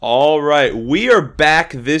All right, we are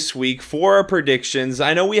back this week for our predictions.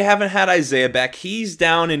 I know we haven't had Isaiah back. He's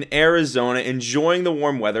down in Arizona enjoying the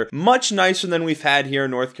warm weather, much nicer than we've had here in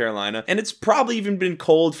North Carolina. And it's probably even been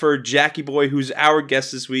cold for Jackie Boy, who's our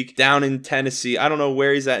guest this week, down in Tennessee. I don't know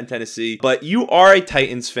where he's at in Tennessee, but you are a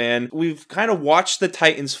Titans fan. We've kind of watched the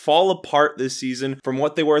Titans fall apart this season from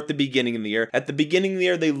what they were at the beginning of the year. At the beginning of the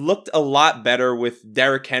year, they looked a lot better with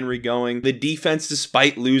Derrick Henry going. The defense,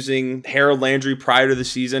 despite losing Harold Landry prior to the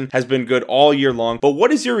season, has been good all year long. But what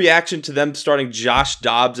is your reaction to them starting Josh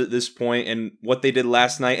Dobbs at this point and what they did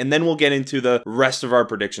last night? And then we'll get into the rest of our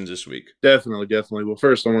predictions this week. Definitely. Well,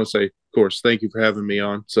 first I want to say, of course, thank you for having me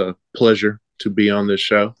on. It's a pleasure to be on this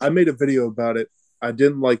show. I made a video about it. I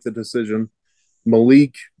didn't like the decision.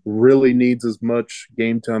 Malik really needs as much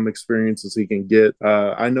game time experience as he can get.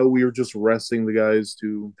 I know we were just resting the guys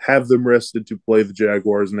to have them rested to play the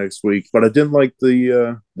Jaguars next week, but I didn't like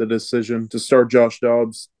the decision to start Josh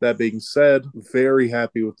Dobbs. That being said, very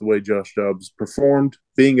happy with the way Josh Dobbs performed.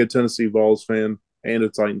 Being a Tennessee Vols fan and a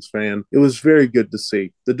Titans fan, it was very good to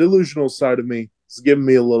see. The delusional side of me is giving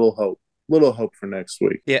me a little hope for next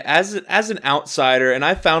week. Yeah, as an outsider, and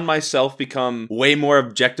I found myself become way more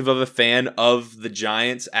objective of a fan of the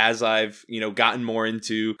Giants as I've, gotten more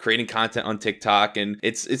into creating content on TikTok, and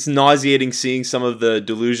it's nauseating seeing some of the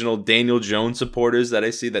delusional Daniel Jones supporters that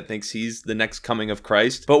I see that thinks he's the next coming of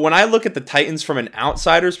Christ. But when I look at the Titans from an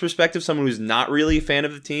outsider's perspective, someone who's not really a fan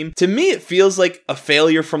of the team, to me it feels like a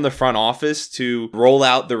failure from the front office to roll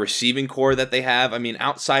out the receiving core that they have. I mean,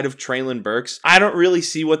 outside of Treylon Burks, I don't really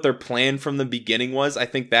see what their plan from the beginning was. I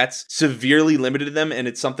think that's severely limited them, and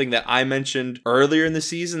it's something that I mentioned earlier in the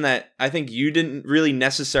season that I think you didn't really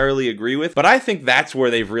necessarily agree with, but I think that's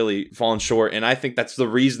where they've really fallen short, and I think that's the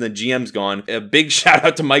reason the GM's gone. A big shout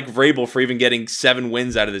out to Mike Vrabel for even getting 7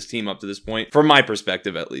 wins out of this team up to this point, from my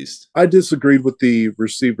perspective at least. I disagreed with the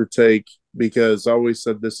receiver take because I always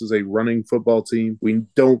said this is a running football team. We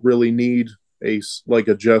don't really need a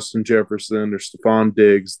Justin Jefferson or Stephon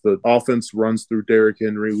Diggs. The offense runs through Derrick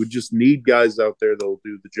Henry. We just need guys out there that will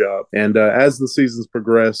do the job. And as the seasons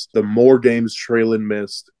progressed, the more games Treylon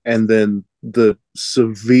missed, and then the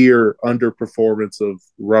severe underperformance of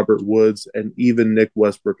Robert Woods and even Nick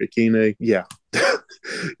Westbrook-Ikhine. Yeah.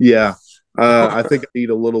 Yeah. I think I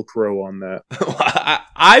need a little crow on that.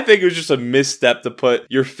 I think it was just a misstep to put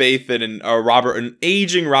your faith in an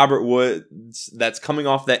aging Robert Woods that's coming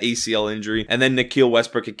off that ACL injury, and then Nikhil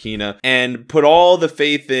Westbrook-Ikhine, and put all the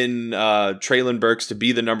faith in Treylon Burks to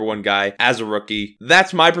be the number 1 guy as a rookie.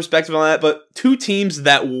 That's my perspective on that. But two teams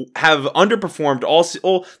that have underperformed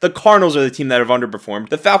the Cardinals are the team that have underperformed.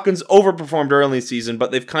 The Falcons overperformed early in the season,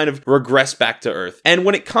 but they've kind of regressed back to earth. And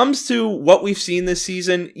when it comes to what we've seen this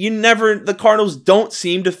season, the Cardinals don't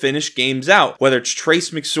seem to finish games out. Whether it's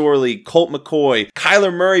Trace McSorley, Colt McCoy,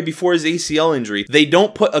 Kyler Murray before his ACL injury, they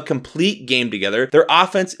don't put a complete game together. Their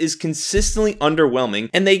offense is consistently underwhelming,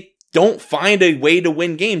 and they don't find a way to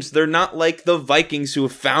win games. They're not like the Vikings, who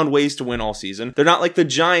have found ways to win all season. They're not like the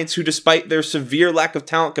Giants, who, despite their severe lack of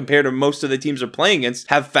talent compared to most of the teams they're playing against,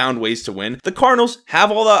 have found ways to win. The Cardinals have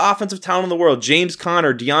all the offensive talent in the world. James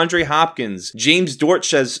Conner, DeAndre Hopkins, James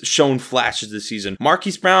Dortch has shown flashes this season.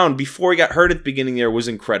 Marquise Brown, before he got hurt at the beginning of the year, was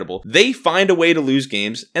incredible. They find a way to lose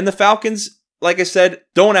games, and the Falcons, like I said,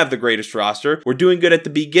 don't have the greatest roster. We're doing good at the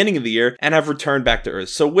beginning of the year and have returned back to earth.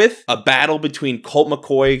 So with a battle between Colt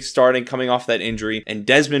McCoy coming off that injury and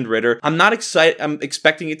Desmond Ridder, I'm not excited. I'm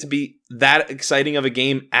expecting it to be that exciting of a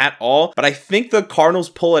game at all, but I think the Cardinals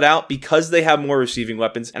pull it out because they have more receiving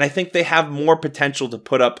weapons, and I think they have more potential to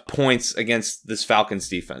put up points against this Falcons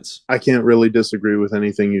defense. I can't really disagree with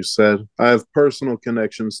anything you said. I have personal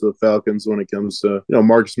connections to the Falcons when it comes to,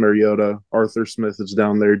 Marcus Mariota. Arthur Smith is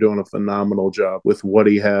down there doing a phenomenal job with what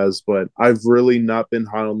he has, but I've really not been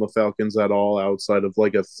high on the Falcons at all outside of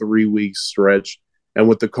like a 3-week stretch. And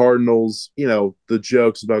with the Cardinals, the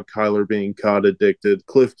jokes about Kyler being COD addicted,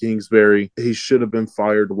 Cliff Kingsbury, he should have been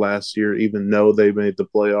fired last year, even though they made the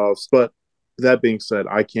playoffs. But that being said,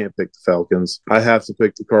 I can't pick the Falcons. I have to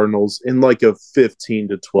pick the Cardinals in like a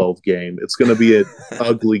 15-12 game. It's going to be an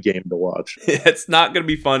ugly game to watch. It's not going to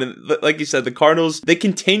be fun. And like you said, the Cardinals, they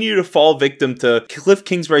continue to fall victim to Cliff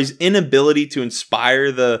Kingsbury's inability to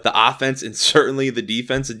inspire the offense and certainly the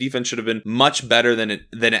defense. The defense should have been much better than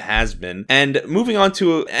it has been. And moving on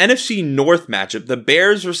to an NFC North matchup, the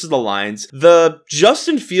Bears versus the Lions. The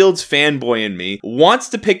Justin Fields fanboy in me wants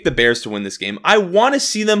to pick the Bears to win this game. I want to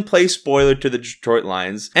see them play spoiler good to the Detroit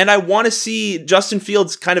Lions. And I want to see Justin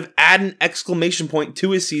Fields kind of add an exclamation point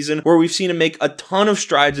to his season where we've seen him make a ton of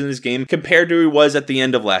strides in this game compared to who he was at the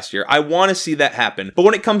end of last year. I want to see that happen. But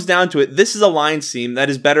when it comes down to it, this is a Lions team that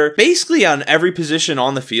is better basically on every position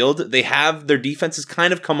on the field. They have their defenses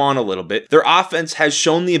kind of come on a little bit. Their offense has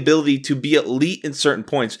shown the ability to be elite in certain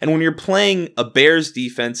points. And when you're playing a Bears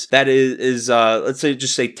defense that is let's say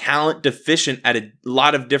just say talent deficient at a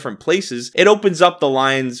lot of different places, it opens up the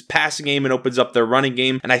Lions passing game and opens up their running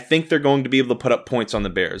game. And I think they're going to be able to put up points on the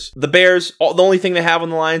Bears. The Bears, the only thing they have on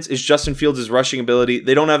the Lions is Justin Fields' rushing ability.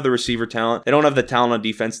 They don't have the receiver talent. They don't have the talent on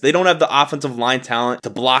defense. They don't have the offensive line talent to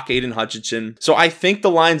block Aiden Hutchinson. So I think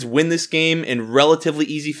the Lions win this game in relatively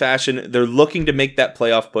easy fashion. They're looking to make that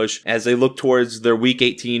playoff push as they look towards their Week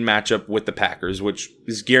 18 matchup with the Packers, which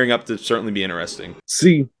is gearing up to certainly be interesting.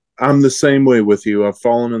 See, I'm the same way with you. I've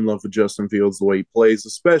fallen in love with Justin Fields the way he plays,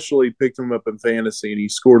 especially picked him up in fantasy, and he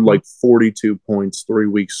scored like 42 points 3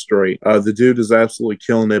 weeks straight. The dude is absolutely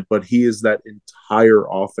killing it, but he is that entire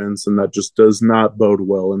offense, and that just does not bode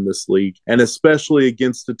well in this league, and especially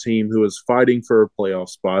against a team who is fighting for a playoff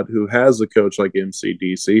spot, who has a coach like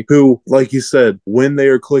MCDC, who, like you said, when they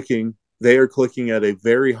are clicking at a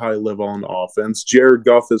very high level on offense. Jared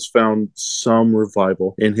Goff has found some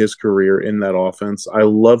revival in his career in that offense. I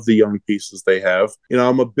love the young pieces they have. You know,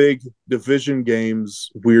 I'm a big division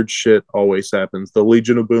games. Weird shit always happens. The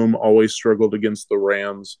Legion of Boom always struggled against the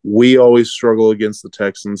Rams. We always struggle against the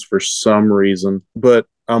Texans for some reason. But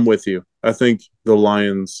I'm with you. I think the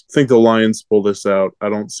Lions pull this out. I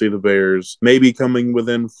don't see the Bears maybe coming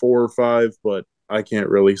within 4 or 5, but I can't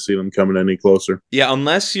really see them coming any closer. Yeah,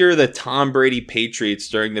 unless you're the Tom Brady Patriots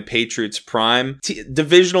during the Patriots' prime.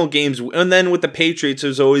 Divisional games, and then with the Patriots,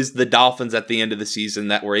 there's always the Dolphins at the end of the season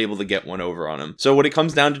that were able to get one over on them. So when it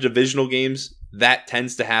comes down to divisional games, that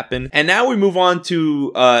tends to happen. And now we move on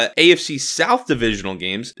to AFC South divisional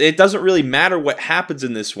games. It doesn't really matter what happens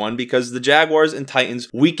in this one because the Jaguars and Titans,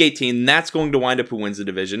 Week 18, that's going to wind up who wins the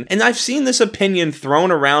division. And I've seen this opinion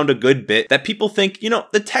thrown around a good bit that people think, you know,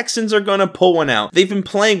 the Texans are going to pull one out. They've been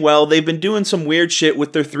playing well. They've been doing some weird shit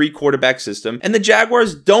with their 3-quarterback system. And the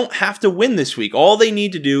Jaguars don't have to win this week. All they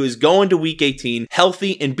need to do is go into Week 18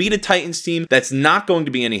 healthy and beat a Titans team that's not going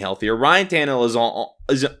to be any healthier. Ryan Tannehill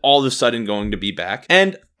is all of a sudden going to be back.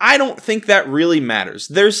 And I don't think that really matters.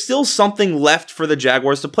 There's still something left for the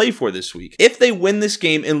Jaguars to play for this week. If they win this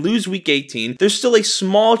game and lose Week 18, there's still a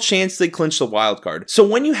small chance they clinch the wild card. So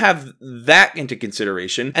when you have that into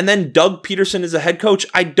consideration, and then Doug Peterson is a head coach,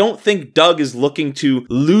 I don't think Doug is looking to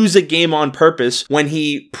lose a game on purpose when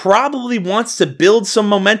he probably wants to build some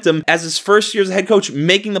momentum as his first year as a head coach,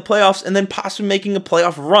 making the playoffs and then possibly making a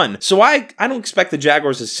playoff run. So I don't expect the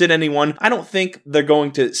Jaguars to sit anyone. I don't think they're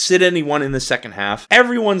going to sit anyone in the second half.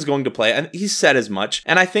 Everyone's going to play, and he said as much.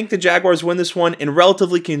 And I think the Jaguars win this one in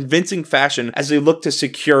relatively convincing fashion as they look to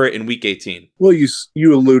secure it in Week 18. Well,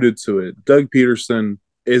 you alluded to it. Doug Peterson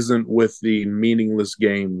isn't with the meaningless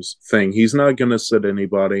games thing. He's not going to sit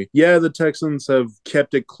anybody. Yeah, the Texans have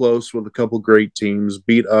kept it close with a couple great teams,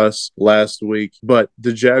 beat us last week, but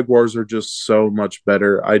the Jaguars are just so much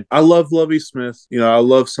better. I love Lovie Smith. You know, I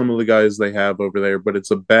love some of the guys they have over there, but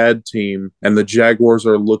it's a bad team, and the Jaguars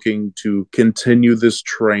are looking to continue this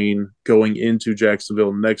train going into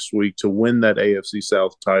Jacksonville next week to win that AFC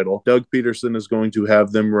South title. Doug Peterson is going to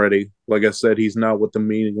have them ready. Like I said, he's not with the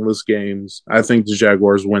meaningless games. I think the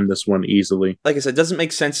Jaguars win this one easily. Like I said, it doesn't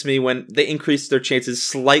make sense to me when they increase their chances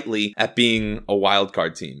slightly at being a wild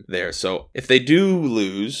card team there. So if they do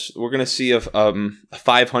lose, we're going to see a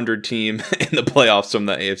 500 team in the playoffs from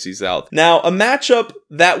the AFC South. Now, a matchup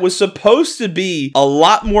that was supposed to be a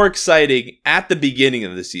lot more exciting at the beginning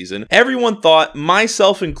of the season. Everyone thought,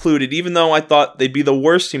 myself included, even though I thought they'd be the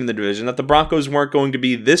worst team in the division, that the Broncos weren't going to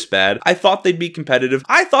be this bad. I thought they'd be competitive.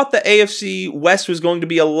 I thought the AFC West was going to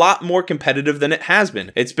be a lot more competitive than it has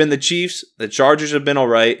been. It's been the Chiefs, the Chargers have been all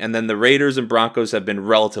right, and then the Raiders and Broncos have been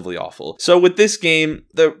relatively awful. So with this game,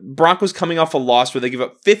 the Broncos coming off a loss where they give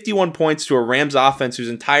up 51 points to a Rams offense whose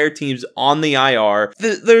entire team's on the IR,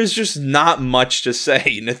 there's just not much to say.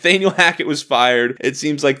 Nathaniel Hackett was fired. It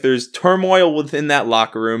seems like there's turmoil within that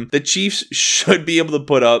locker room. The Chiefs should be able to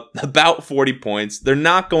put up about 40 points. They're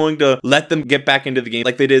not going to let them get back into the game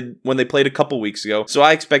like they did when they played a couple weeks ago. So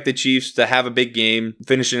I expect the Chiefs to have a big game,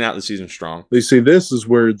 finishing out the season strong. You see, this is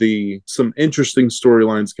where some interesting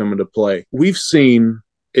storylines come into play. We've seen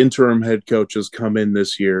interim head coaches come in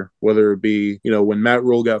this year, whether it be, when Matt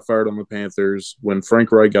Rule got fired on the Panthers, when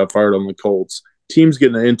Frank Reich got fired on the Colts. teams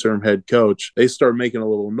get an interim head coach, they start making a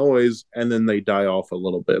little noise and then they die off a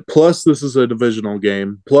little bit. Plus, this is a divisional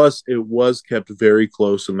game. Plus, it was kept very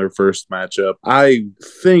close in their first matchup. I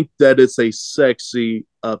think that it's a sexy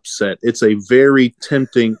upset. It's a very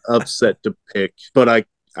tempting upset to pick, but I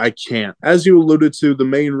can't. As you alluded to, the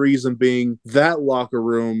main reason being that locker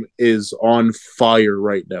room is on fire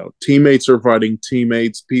right now. Teammates are fighting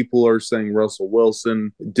teammates. People are saying Russell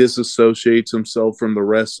Wilson disassociates himself from the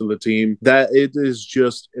rest of the team. That it is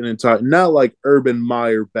just an entire, not like Urban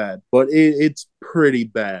Meyer bad, but it's pretty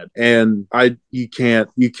bad. And you can't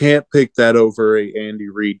pick that over a Andy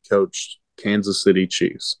Reid coached Kansas City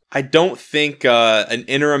Chiefs. I don't think an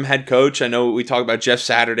interim head coach, I know we talk about Jeff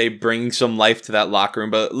Saturday bringing some life to that locker room,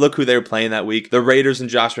 but look who they were playing that week. The Raiders and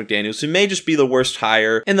Josh McDaniels, who may just be the worst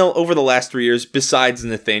hire over the last 3 years besides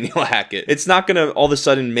Nathaniel Hackett. It's not going to all of a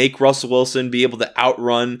sudden make Russell Wilson be able to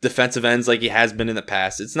outrun defensive ends like he has been in the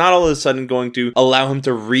past. It's not all of a sudden going to allow him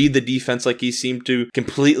to read the defense like he seemed to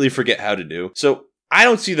completely forget how to do. So I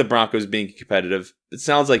don't see the Broncos being competitive. It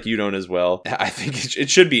sounds like you don't as well. I think it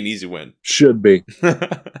should be an easy win. Should be.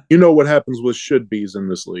 You know what happens with should be's in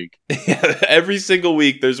this league. Yeah, every single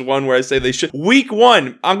week there's one where I say they should. Week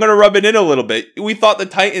 1, I'm going to rub it in a little bit. We thought the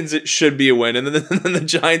Titans, it should be a win. And then the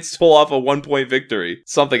Giants pull off a 1-point victory.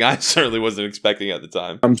 Something I certainly wasn't expecting at the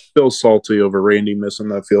time. I'm still salty over Randy missing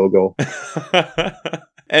that field goal.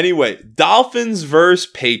 Anyway, Dolphins versus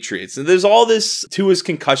Patriots. And there's all this Tua's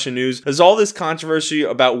concussion news. There's all this controversy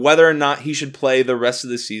about whether or not he should play the rest of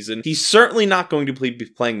the season. He's certainly not going to be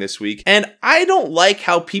playing this week. And I don't like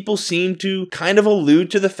how people seem to kind of allude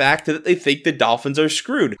to the fact that they think the Dolphins are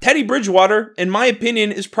screwed. Teddy Bridgewater, in my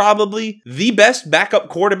opinion, is probably the best backup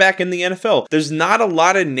quarterback in the NFL. There's not a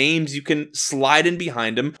lot of names you can slide in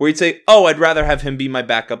behind him where you'd say, oh, I'd rather have him be my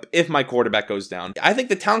backup if my quarterback goes down. I think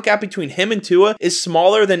the talent gap between him and Tua is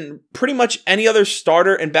smaller than pretty much any other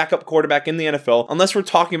starter and backup quarterback in the NFL, unless we're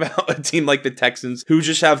talking about a team like the Texans who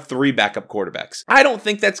just have 3 backup quarterbacks. I don't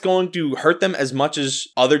think that's going to hurt them as much as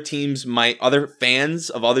other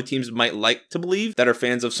fans of other teams might like to believe that are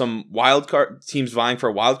fans of some wild card teams vying for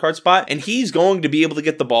a wild card spot. And he's going to be able to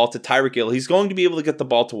get the ball to Tyreek Hill. He's going to be able to get the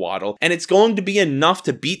ball to Waddle. And it's going to be enough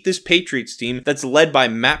to beat this Patriots team that's led by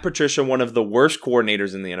Matt Patricia, one of the worst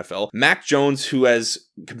coordinators in the NFL. Mac Jones, who has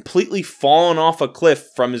completely fallen off a cliff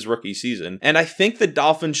from his rookie season. And I think the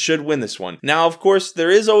Dolphins should win this one. Now, of course, there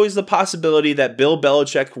is always the possibility that Bill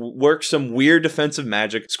Belichick works some weird defensive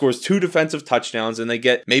magic, scores 2 defensive touchdowns, and they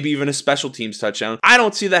get maybe even a special teams touchdown. I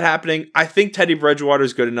don't see that happening. I think Teddy Bridgewater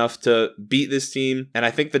is good enough to beat this team, and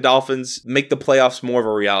I think the Dolphins make the playoffs more of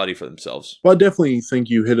a reality for themselves. Well, I definitely think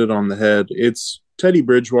you hit it on the head. It's Teddy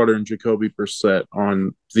Bridgewater and Jacoby Brissett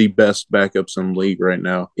on the best backups in the league right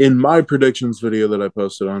now. In my predictions video that I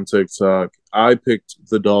posted on TikTok, I picked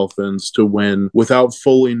the Dolphins to win without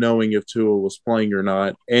fully knowing if Tua was playing or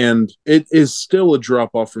not. And it is still a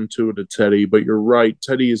drop off from Tua to Teddy, but you're right.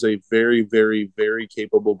 Teddy is a very, very, very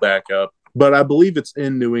capable backup. But I believe it's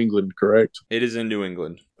in New England, correct? It is in New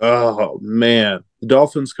England. Oh, man. The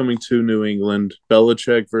Dolphins coming to New England.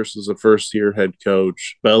 Belichick versus a first-year head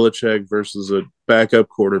coach. Belichick versus a backup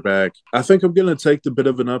quarterback. I think I'm going to take the bit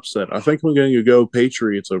of an upset. I think I'm going to go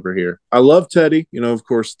Patriots over here. I love Teddy. You know, of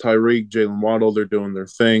course, Tyreek, Jalen Waddle, they're doing their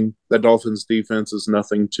thing. That Dolphins defense is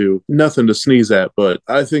nothing to sneeze at, but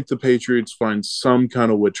I think the Patriots find some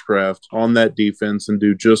kind of witchcraft on that defense and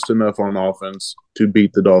do just enough on offense to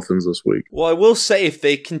beat the Dolphins this week. Well, I will say if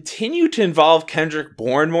they continue to involve Kendrick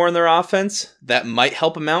Bourne more in their offense, that might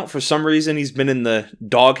help him out. For some reason, he's been in the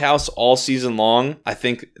doghouse all season long. I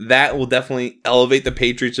think that will definitely elevate the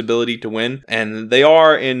Patriots' ability to win, and they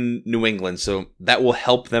are in New England, so that will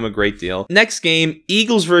help them a great deal. Next game,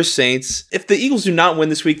 Eagles versus Saints. If the Eagles do not win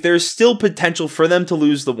this week, there's still potential for them to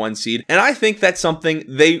lose the 1 seed, and I think that's something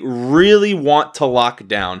they really want to lock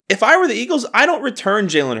down. If I were the Eagles, I don't return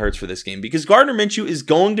Jalen Hurts for this game because Gardner Minshew is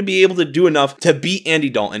going to be able to do enough to beat Andy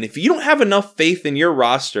Dalton. If you don't have enough faith in your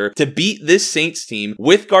roster to beat this Saints team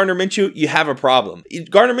with Gardner Minshew, you have a problem.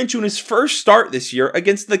 Gardner Minshew in his first start this year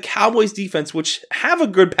against the Cowboys defense, which have a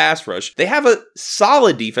good pass rush. They have a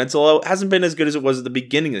solid defense, although it hasn't been as good as it was at the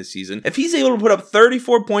beginning of the season. If he's able to put up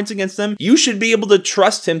 34 points against them, you should be able to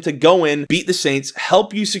trust him to go in, beat the Saints,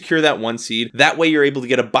 help you secure that 1 seed. That way you're able to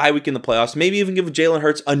get a bye week in the playoffs, maybe even give Jalen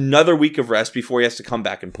Hurts another week of rest before he has to come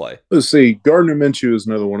back and play. Let's see, Gardner Minshew is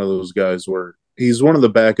another one of those guys where he's one of the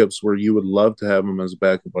backups where you would love to have him as a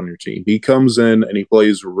backup on your team. He comes in and he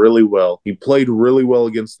plays really well. He played really well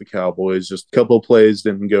against the Cowboys. Just a couple of plays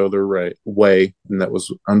didn't go their way, and that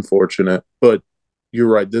was unfortunate. But you're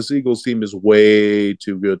right. This Eagles team is way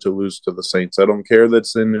too good to lose to the Saints. I don't care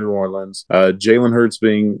that's in New Orleans. Jalen Hurts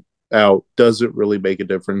being out doesn't really make a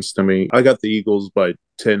difference to me. I got the Eagles by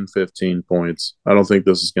 10, 15 points. I don't think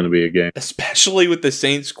this is going to be a game. Especially with the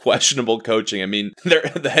Saints' questionable coaching. I mean,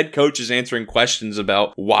 the head coach is answering questions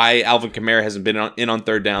about why Alvin Kamara hasn't been in on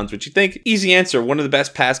third downs, which you think, easy answer, one of the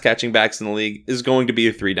best pass catching backs in the league is going to be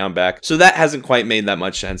a 3-down back. So that hasn't quite made that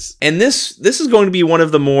much sense. And this is going to be one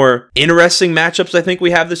of the more interesting matchups I think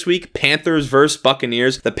we have this week. Panthers versus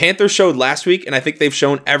Buccaneers. The Panthers showed last week, and I think they've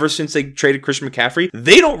shown ever since they traded Christian McCaffrey,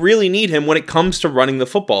 they don't really need him when it comes to running the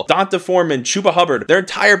football. Donta Foreman, Chuba Hubbard, their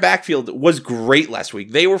entire backfield was great last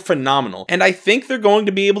week. They were phenomenal. And I think they're going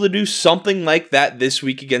to be able to do something like that this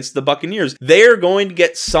week against the Buccaneers. They are going to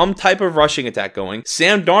get some type of rushing attack going.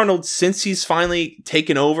 Sam Darnold, since he's finally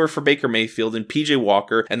taken over for Baker Mayfield and PJ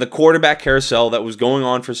Walker and the quarterback carousel that was going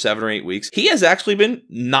on for 7 or 8 weeks, he has actually been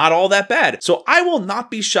not all that bad. So I will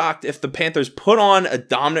not be shocked if the Panthers put on a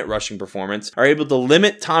dominant rushing performance, are able to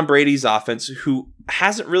limit Tom Brady's offense, who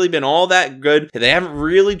hasn't really been all that good. They haven't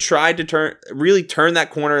really tried to turn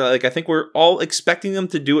that corner like I think we're all expecting them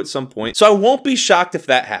to do at some point. So I won't be shocked if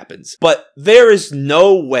that happens. But there is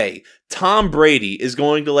no way Tom Brady is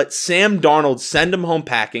going to let Sam Darnold send him home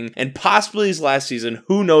packing, and possibly his last season.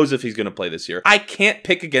 Who knows if he's going to play this year. I can't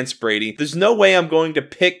pick against Brady. There's no way I'm going to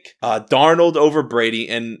pick Darnold over Brady,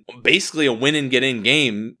 and basically a win and get in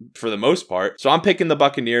game for the most part. So I'm picking the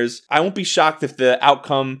Buccaneers. I won't be shocked if the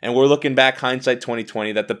outcome, and we're looking back hindsight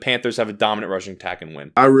 2020, that the Panthers have a dominant rushing attack and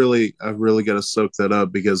win. I really got to soak that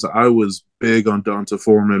up, because I was big on Donta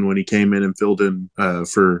Foreman when he came in and filled in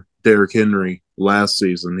for Derrick Henry last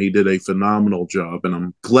season. He did a phenomenal job, and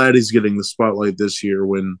I'm glad he's getting the spotlight this year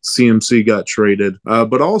when CMC got traded.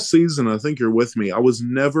 But all season, I think you're with me, I was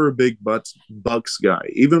never a big Bucks guy.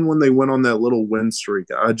 Even when they went on that little win streak,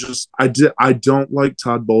 I don't like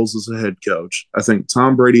Todd Bowles as a head coach. I think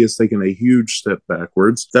Tom Brady has taken a huge step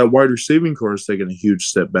backwards. That wide receiving core has taken a huge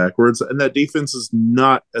step backwards, and that defense is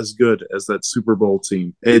not as good as that Super Bowl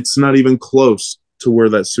team. It's not even close to where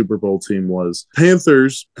that Super Bowl team was.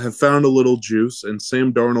 Panthers have found a little juice, and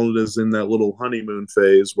Sam Darnold is in that little honeymoon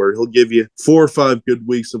phase where he'll give you 4 or 5 good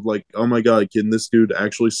weeks of like, oh my God, can this dude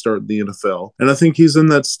actually start in the NFL? And I think he's in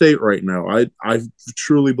that state right now. I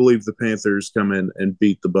truly believe the Panthers come in and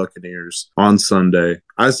beat the Buccaneers on Sunday.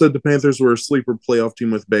 I said the Panthers were a sleeper playoff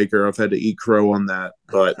team with Baker. I've had to eat crow on that,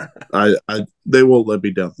 but they won't let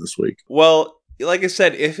me down this week. Well, like I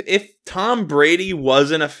said, if Tom Brady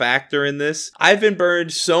wasn't a factor in this, I've been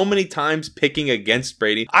burned so many times picking against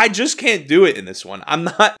Brady. I just can't do it in this one.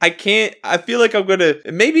 I feel like I'm gonna,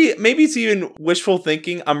 maybe it's even wishful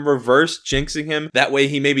thinking. I'm reverse jinxing him. That way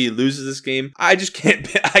he maybe loses this game. I just can't,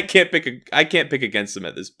 I can't pick against him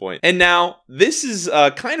at this point. And now this is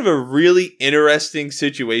kind of a really interesting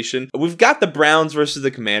situation. We've got the Browns versus the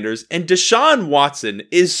Commanders, and Deshaun Watson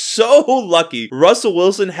is so lucky Russell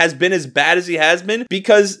Wilson has been as bad as he has been,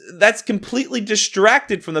 because that's completely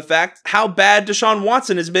distracted from the fact how bad Deshaun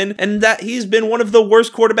Watson has been, and that he's been one of the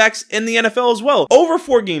worst quarterbacks in the NFL as well. Over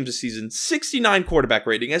 4 games this season, 69 quarterback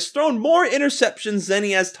rating, has thrown more interceptions than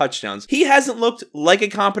he has touchdowns. He hasn't looked like a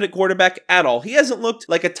competent quarterback at all. He hasn't looked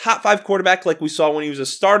like a top 5 quarterback like we saw when he was a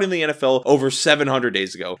starter in the NFL over 700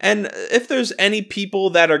 days ago. And if there's any people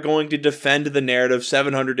that are going to defend the narrative,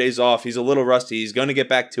 700 days off, he's a little rusty, he's going to get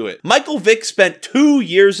back to it. Michael Vick spent 2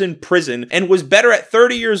 years in prison and was better at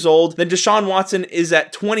 30 years old than Deshaun Watson is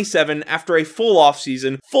at 27 after a full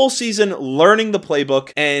season learning the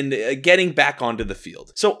playbook and getting back onto the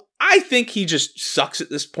field. So I think he just sucks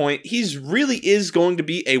at this point. He's really is going to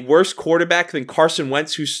be a worse quarterback than Carson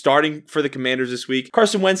Wentz, who's starting for the Commanders this week.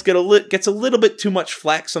 Carson Wentz gets a little bit too much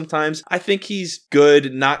flack sometimes. I think he's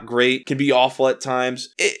good, not great, can be awful at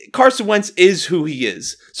times. Carson Wentz is who he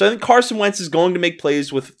is. So I think Carson Wentz is going to make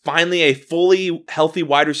plays with finally a fully healthy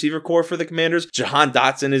wide receiver core for the Commanders. Jahan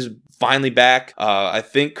Dotson is finally back. I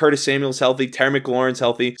think Curtis Samuel's healthy. Terry McLaurin's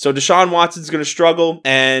healthy. So Deshaun Watson's going to struggle,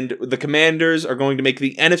 and the Commanders are going to make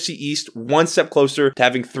the NFC East one step closer to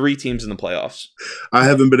having 3 teams in the playoffs. I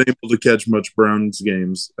haven't been able to catch much Browns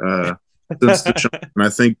games since Deshaun, and I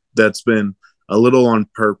think that's been a little on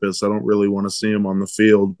purpose. I don't really want to see him on the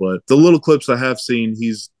field, but the little clips I have seen,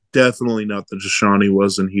 he's definitely not the Deshaun he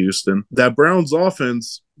was in Houston. That Browns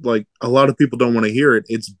offense, like, a lot of people don't want to hear it.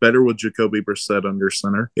 It's better with Jacoby Brissett under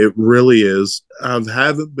center. It really is. I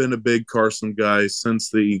haven't been a big Carson guy since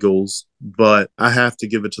the Eagles, but I have to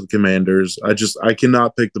give it to the Commanders. I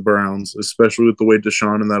cannot pick the Browns, especially with the way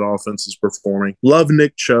Deshaun and that offense is performing. Love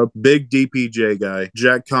Nick Chubb, big DPJ guy.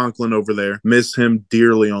 Jack Conklin over there. Miss him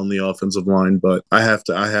dearly on the offensive line, but I have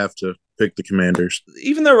to pick the Commanders.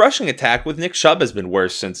 Even their rushing attack with Nick Chubb has been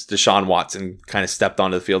worse since Deshaun Watson kind of stepped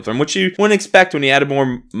onto the field for him, which you wouldn't expect when you add a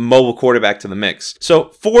more mobile quarterback to the mix. So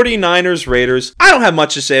 49ers, Raiders. I don't have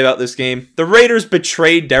much to say about this game. The Raiders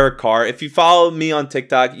betrayed Derek Carr. If you follow me on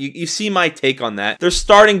TikTok, you see my take on that. They're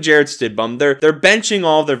starting Jared Stidham. They're benching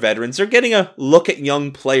all of their veterans. They're getting a look at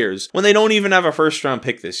young players when they don't even have a first round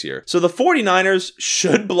pick this year. So the 49ers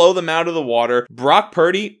should blow them out of the water. Brock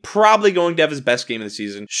Purdy probably going to have his best game of the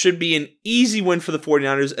season. Should be an easy win for the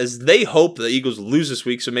 49ers as they hope the Eagles lose this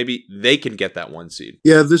week so maybe they can get that 1 seed.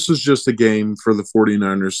 Yeah, this is just a game for the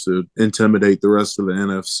 49ers to intimidate the rest of the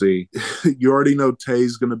NFC. You already know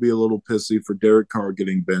Tay's going to be a little pissy for Derek Carr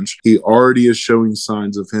getting benched. He already is showing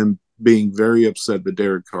signs of him being very upset that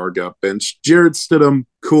Derek Carr got benched. Jared Stidham,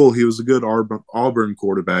 cool. He was a good Auburn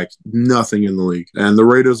quarterback. Nothing in the league. And the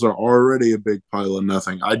Raiders are already a big pile of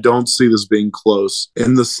nothing. I don't see this being close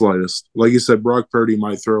in the slightest. Like you said, Brock Purdy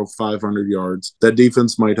might throw 500 yards. That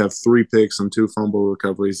defense might have 3 picks and 2 fumble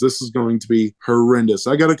recoveries. This is going to be horrendous.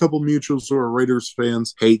 I got a couple mutuals who are Raiders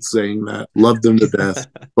fans. Hate saying that. Love them to death.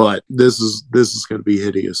 But this is going to be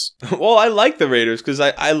hideous. Well, I like the Raiders because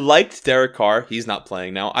I liked Derek Carr. He's not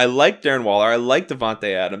playing now. I like Darren Waller. I like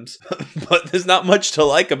Devontae Adams. But there's not much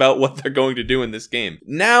to like about what they're going to do in this game.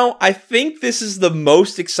 Now, I think this is the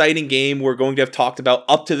most exciting game we're going to have talked about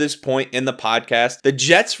up to this point in the podcast. The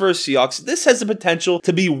Jets versus Seahawks. This has the potential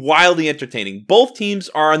to be wildly entertaining. Both teams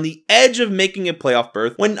are on the edge of making a playoff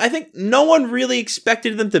berth when I think no one really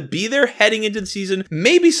expected them to be there heading into the season.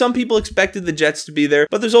 Maybe some people expected the Jets to be there,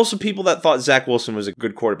 but there's also people that thought Zach Wilson was a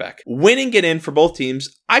good quarterback. Winning it in for both teams.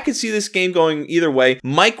 I could see this game going either way.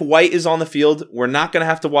 Mike White is on the field. We're not going to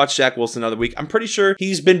have to watch Zach Wilson another week. I'm pretty sure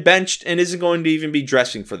he's been benched and isn't going to even be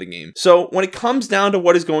dressing for the game. So when it comes down to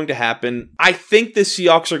what is going to happen, I think the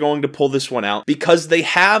Seahawks are going to pull this one out because they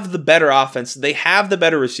have the better offense. They have the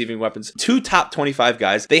better receiving weapons. 2 top 25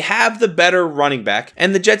 guys. They have the better running back.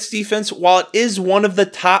 And the Jets defense, while it is one of the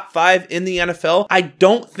top 5 in the NFL, I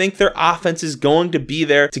don't think their offense is going to be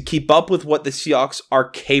there to keep up with what the Seahawks are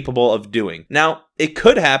capable of doing. Now, it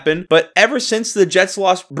could happen, but ever since the Jets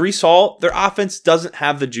lost Breece Hall, their offense doesn't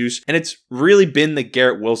have the juice, and it's really been the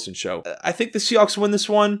Garrett Wilson show. I think the Seahawks win this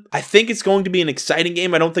one. I think it's going to be an exciting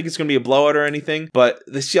game. I don't think it's going to be a blowout or anything, but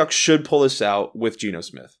the Seahawks should pull this out with Geno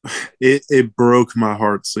Smith. It broke my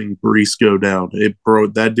heart seeing Breece go down. It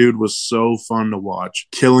broke. That dude was so fun to watch,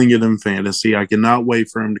 killing it in fantasy. I cannot wait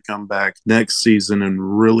for him to come back next season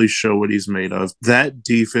and really show what he's made of. That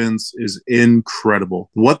defense is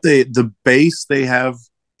incredible. The base they have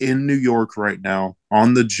in New York right now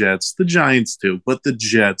on the Jets, the Giants too, but the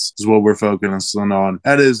Jets is what we're focusing on.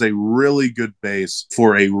 That is a really good base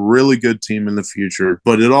for a really good team in the future,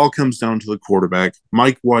 but it all comes down to the quarterback.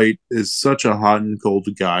 Mike White is such a hot and cold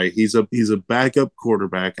guy. He's a backup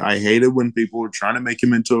quarterback. I hate it when people are trying to make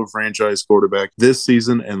him into a franchise quarterback this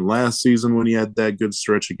season and last season when he had that good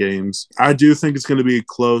stretch of games. I do think it's going to be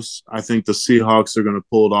close. I think the Seahawks are going to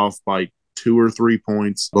pull it off by 2 or 3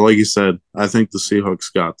 points. But like you said, I think the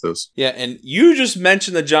Seahawks got this. Yeah, and you just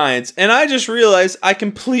mentioned the Giants, and I just realized I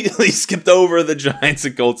completely skipped over the Giants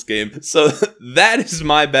and Colts game. So that is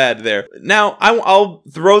my bad there. Now, I'll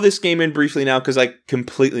throw this game in briefly now because I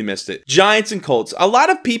completely missed it. Giants and Colts. A lot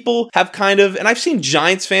of people have and I've seen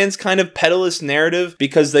Giants fans kind of peddle this narrative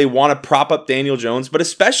because they want to prop up Daniel Jones, but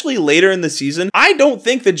especially later in the season, I don't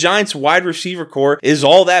think the Giants wide receiver core is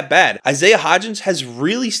all that bad. Isaiah Hodgins has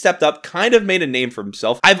really stepped up, kind of made a name for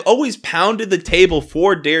himself. I've always pounded the table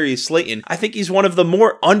for Darius Slayton. I think he's one of the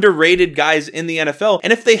more underrated guys in the NFL.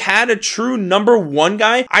 And if they had a true number 1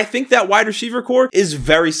 guy, I think that wide receiver core is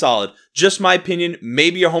very solid. Just my opinion,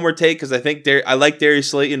 maybe a homer take because I think I like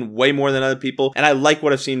Darius Slayton way more than other people, and I like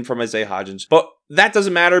what I've seen from Isaiah Hodgins. But that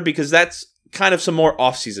doesn't matter because that's kind of some more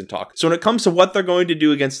offseason talk. So when it comes to what they're going to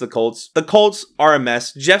do against the Colts are a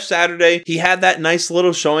mess. Jeff Saturday, he had that nice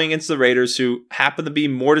little showing against the Raiders, who happen to be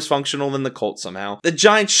more dysfunctional than the Colts somehow. The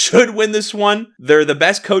Giants should win this one. They're the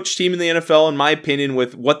best coach team in the NFL, in my opinion,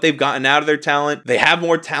 with what they've gotten out of their talent. They have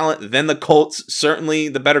more talent than the Colts. Certainly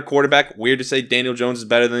the better quarterback. Weird to say Daniel Jones is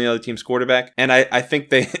better than the other team's quarterback. And I think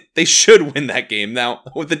they should win that game. Now,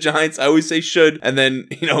 with the Giants, I always say should. And then,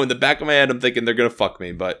 in the back of my head, I'm thinking they're going to fuck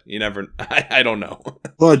me. But you never, I don't know.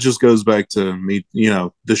 Well, it just goes back to me,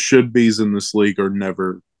 the should-bes in this league are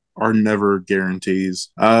never guarantees.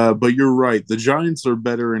 But you're right. The Giants are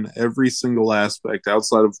better in every single aspect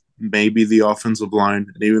outside of maybe the offensive line.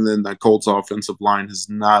 And even then, that Colts offensive line has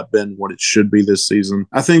not been what it should be this season.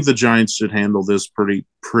 I think the Giants should handle this pretty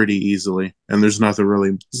easily. And there's nothing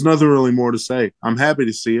really more to say. I'm happy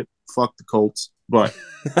to see it. Fuck the Colts. But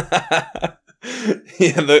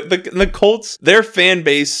Yeah, the Colts, their fan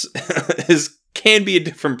base can be a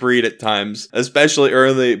different breed at times, especially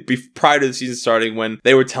prior to the season starting, when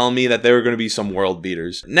they were telling me that they were going to be some world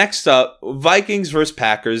beaters. Next up, Vikings versus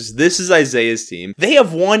Packers. This is Isaiah's team. They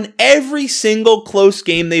have won every single close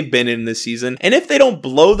game they've been in this season, and if they don't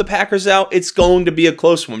blow the Packers out, it's going to be a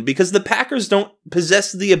close one because the Packers don't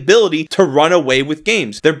possess the ability to run away with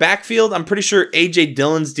games. Their backfield, I'm pretty sure AJ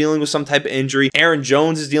Dillon's dealing with some type of injury. Aaron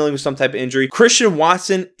Jones is dealing with some type of injury. Christian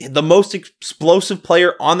Watson, the most explosive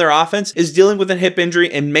player on their offense, is dealing with a hip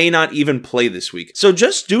injury and may not even play this week. So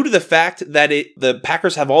just due to the fact that the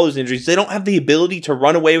Packers have all those injuries, they don't have the ability to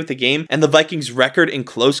run away with the game, and the Vikings' record in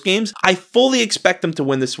close games, I fully expect them to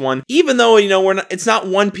win this one. Even though, it's not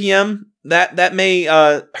 1 p.m., that may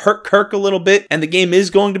hurt Kirk a little bit, and the game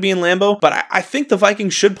is going to be in Lambeau, but I think the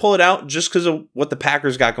Vikings should pull it out just because of what the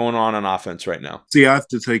Packers got going on offense right now. See, I have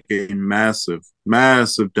to take a massive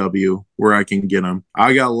W where I can get them.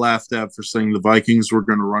 I got laughed at for saying the Vikings were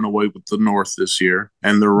going to run away with the North this year,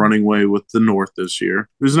 and they're running away with the North this year.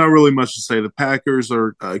 There's not really much to say. The Packers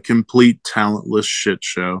are a complete talentless shit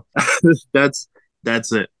show. That's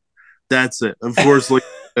it. That's it. Of course, like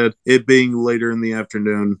I said, it being later in the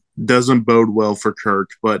afternoon doesn't bode well for Kirk,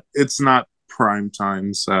 but it's not prime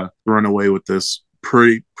times. Run away with this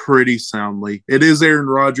pretty soundly. It is Aaron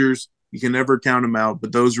Rodgers. You can never count him out,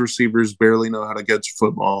 but those receivers barely know how to catch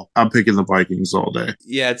football. I'm picking the Vikings all day.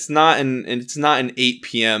 Yeah, it's not an 8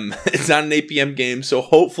 p.m. It's not an 8 p.m. game, so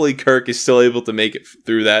hopefully Kirk is still able to make it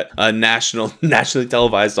through that nationally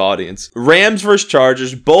televised audience. Rams versus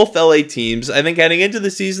Chargers, both LA teams. I think heading into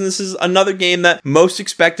the season, this is another game that most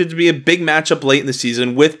expected to be a big matchup late in the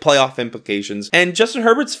season with playoff implications. And Justin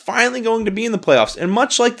Herbert's finally going to be in the playoffs. And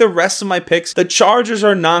much like the rest of my picks, the Chargers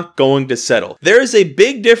are not going to settle. There is a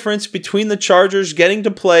big difference between the Chargers getting to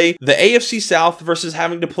play the AFC South versus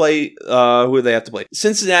having to play, who do they have to play?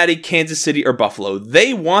 Cincinnati, Kansas City, or Buffalo.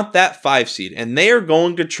 They want that 5 seed, and they are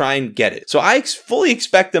going to try and get it. So I fully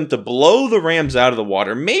expect them to blow the Rams out of the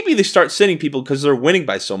water. Maybe they start sitting people because they're winning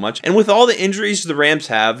by so much. And with all the injuries the Rams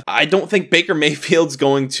have, I don't think Baker Mayfield's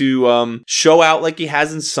going to show out like he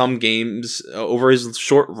has in some games over his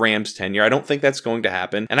short Rams tenure. I don't think that's going to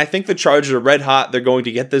happen. And I think the Chargers are red hot. They're going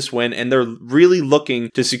to get this win, and they're really looking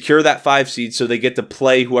to secure that 5 seed so they get to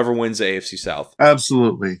play whoever wins the AFC South.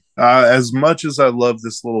 Absolutely. As much as I love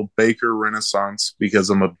this little Baker renaissance because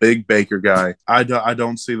I'm a big Baker guy, I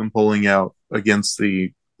don't see them pulling out against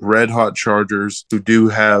the red hot Chargers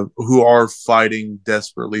who are fighting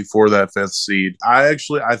desperately for that 5th seed. I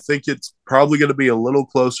think it's probably going to be a little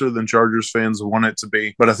closer than Chargers fans want it to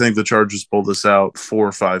be, but I think the Chargers pull this out 4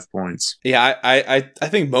 or 5 points. Yeah, I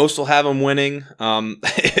think most will have them winning.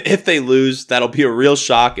 If they lose, that'll be a real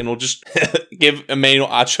shock, and we'll just give Emmanuel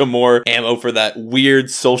Acho more ammo for that weird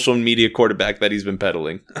social media quarterback that he's been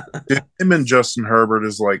peddling. Him and Justin Herbert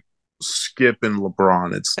is like Skip and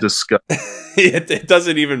LeBron. It's disgusting. It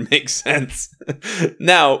doesn't even make sense.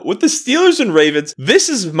 Now, with the Steelers and Ravens, this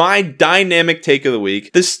is my dynamic take of the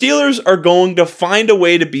week. The Steelers are going to find a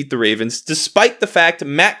way to beat the Ravens, despite the fact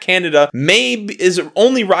Matt Canada is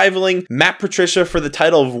only rivaling Matt Patricia for the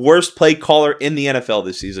title of worst play caller in the NFL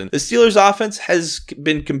this season. The Steelers' offense has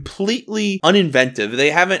been completely uninventive.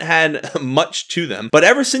 They haven't had much to them, but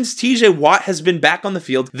ever since TJ Watt has been back on the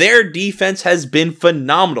field, their defense has been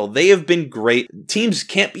phenomenal. They have been great. Teams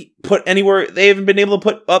can't be put anywhere. They haven't been able to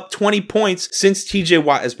put up 20 points since TJ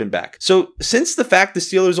Watt has been back. So since the fact the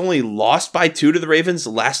Steelers only lost by 2 to the Ravens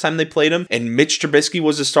the last time they played them, and Mitch Trubisky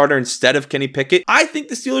was a starter instead of Kenny Pickett, I think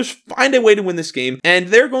the Steelers find a way to win this game, and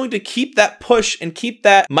they're going to keep that push and keep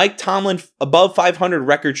that Mike Tomlin above 500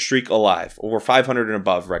 record streak alive, or 500 and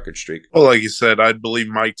above record streak. Well, like you said, I believe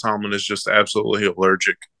Mike Tomlin is just absolutely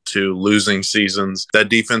allergic to losing seasons. That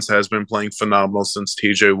defense has been playing phenomenal since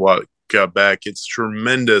TJ Watt got back. It's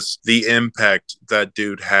tremendous the impact that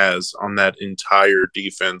dude has on that entire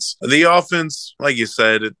defense. The offense, like you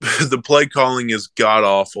said, the play calling is god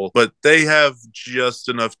awful, but they have just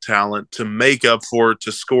enough talent to make up for it,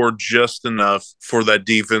 to score just enough for that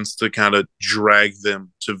defense to kind of drag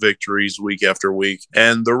them to victories week after week.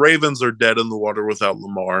 And the Ravens are dead in the water without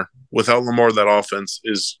Lamar. Without Lamar, that offense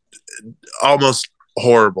is almost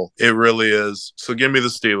horrible. It really is. So give me the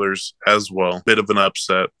Steelers as well. Bit of an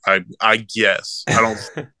upset, I guess. I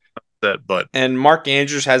don't that butt. And Mark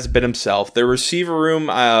Andrews has been himself. Their receiver room,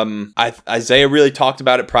 Isaiah really talked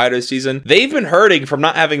about it prior to the season. They've been hurting from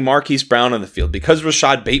not having Marquise Brown on the field because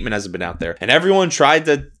Rashad Bateman hasn't been out there. And everyone tried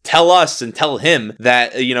to tell us and tell him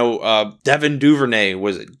that, Devin Duvernay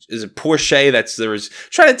is a poor Shea.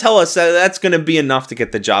 Trying to tell us that that's going to be enough to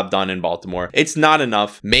get the job done in Baltimore. It's not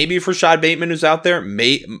enough. Maybe if Rashad Bateman was out there,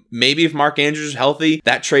 maybe if Mark Andrews is healthy,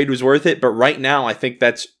 that trade was worth it. But right now, I think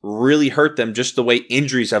that's really hurt them just the way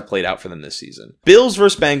injuries have played out for them this season. Bills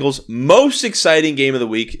versus Bengals, most exciting game of the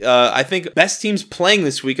week. I think best teams playing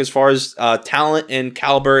this week as far as talent and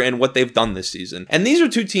caliber and what they've done this season. And these are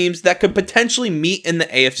two teams that could potentially meet in the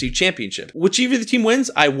AFC Championship. Whichever the team wins,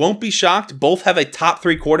 I won't be shocked. Both have a top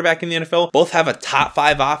 3 quarterback in the NFL. Both have a top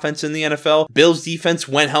 5 offense in the NFL. Bills defense,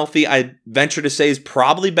 when healthy, I venture to say is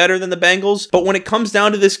probably better than the Bengals. But when it comes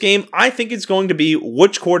down to this game, I think it's going to be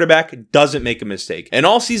which quarterback doesn't make a mistake. And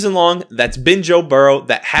all season long, that's been Joe Burrow.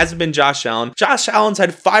 That hasn't been Josh Allen. Josh Allen's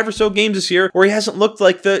had 5 or so games this year where he hasn't looked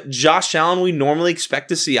like the Josh Allen we normally expect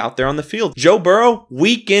to see out there on the field. Joe Burrow,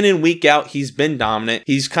 week in and week out, he's been dominant.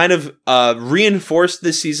 He's kind of reinforced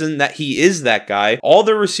this season that he is that guy. All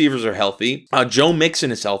their receivers are healthy. Joe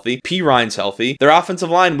Mixon is healthy. P. Ryan's healthy. Their offensive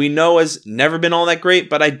line, we know, has never been all that great,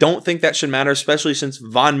 but I don't think that should matter, especially since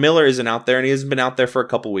Von Miller isn't out there and he hasn't been out there for a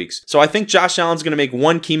couple weeks. So I think Josh Allen's going to make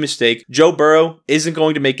one key mistake. Joe Burrow isn't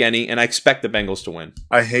going to make any, and I expect the Bengals to win.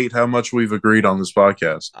 I hate how much we've agreed on this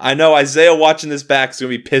podcast. I know Isaiah watching this back is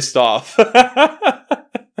going to be pissed off.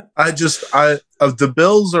 The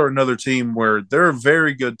Bills are another team where they're a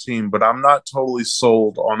very good team, but I'm not totally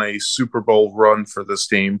sold on a Super Bowl run for this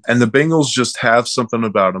team. And the Bengals just have something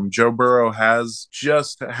about them. Joe Burrow has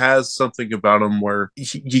something about him where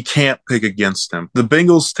you can't pick against him. The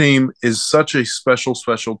Bengals team is such a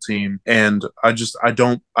special team, and I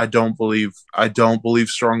don't believe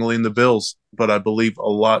strongly in the Bills, but I believe a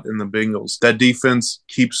lot in the Bengals. That defense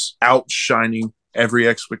keeps outshining every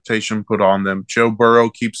expectation put on them. Joe Burrow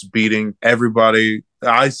keeps beating everybody.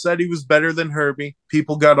 I said he was better than Herbie.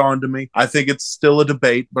 People got on to me. I think it's still a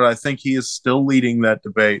debate, but I think he is still leading that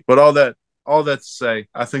debate. But all that to say,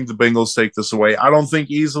 I think the Bengals take this away. I don't think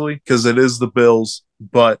easily because it is the Bills,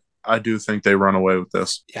 but I do think they run away with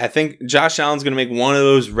this. I think Josh Allen's going to make one of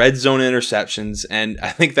those red zone interceptions, and I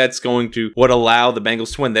think that's going to allow the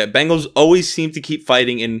Bengals to win. The Bengals always seem to keep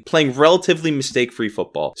fighting and playing relatively mistake-free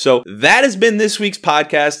football. So that has been this week's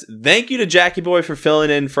podcast. Thank you to Jackie Boy for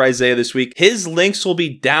filling in for Isaiah this week. His links will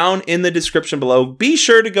be down in the description below. Be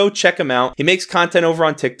sure to go check him out. He makes content over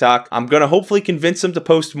on TikTok. I'm going to hopefully convince him to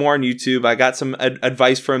post more on YouTube. I got some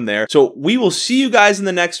advice from there. So we will see you guys in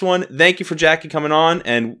the next one. Thank you for Jackie coming on,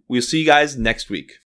 and we'll see you guys next week.